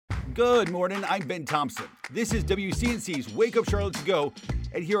Good morning, I'm Ben Thompson. This is WCNC's Wake Up Charlotte to Go,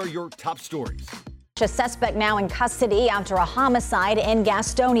 and here are your top stories. A suspect now in custody after a homicide in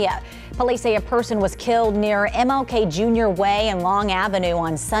Gastonia. Police say a person was killed near MLK Jr. Way and Long Avenue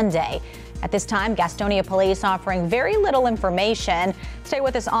on Sunday. At this time, Gastonia police offering very little information. Stay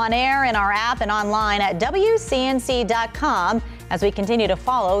with us on air, in our app, and online at WCNC.com as we continue to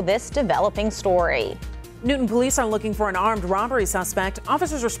follow this developing story. Newton police are looking for an armed robbery suspect.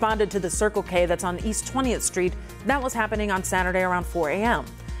 Officers responded to the Circle K that's on East 20th Street. That was happening on Saturday around 4 a.m.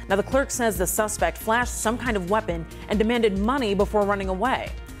 Now, the clerk says the suspect flashed some kind of weapon and demanded money before running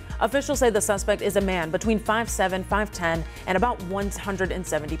away. Officials say the suspect is a man between 5'7", 5'10", and about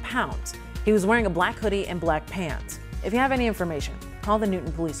 170 pounds. He was wearing a black hoodie and black pants. If you have any information, call the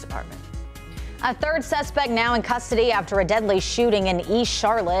Newton Police Department. A third suspect now in custody after a deadly shooting in East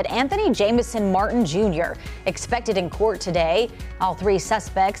Charlotte. Anthony Jamison Martin Jr. expected in court today. All three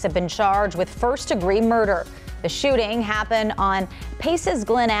suspects have been charged with first-degree murder. The shooting happened on Paces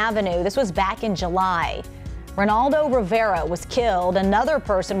Glen Avenue. This was back in July. Ronaldo Rivera was killed. Another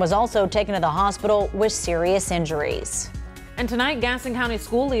person was also taken to the hospital with serious injuries. And tonight, Gaston County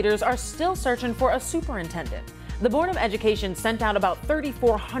school leaders are still searching for a superintendent. The Board of Education sent out about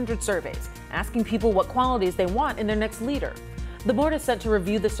 3,400 surveys, asking people what qualities they want in their next leader. The board is set to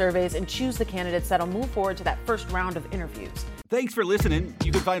review the surveys and choose the candidates that'll move forward to that first round of interviews. Thanks for listening.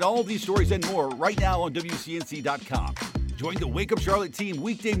 You can find all of these stories and more right now on WCNC.com. Join the Wake Up Charlotte team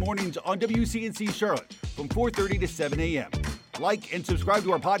weekday mornings on WCNC Charlotte from 4:30 to 7 a.m. Like and subscribe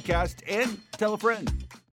to our podcast and tell a friend.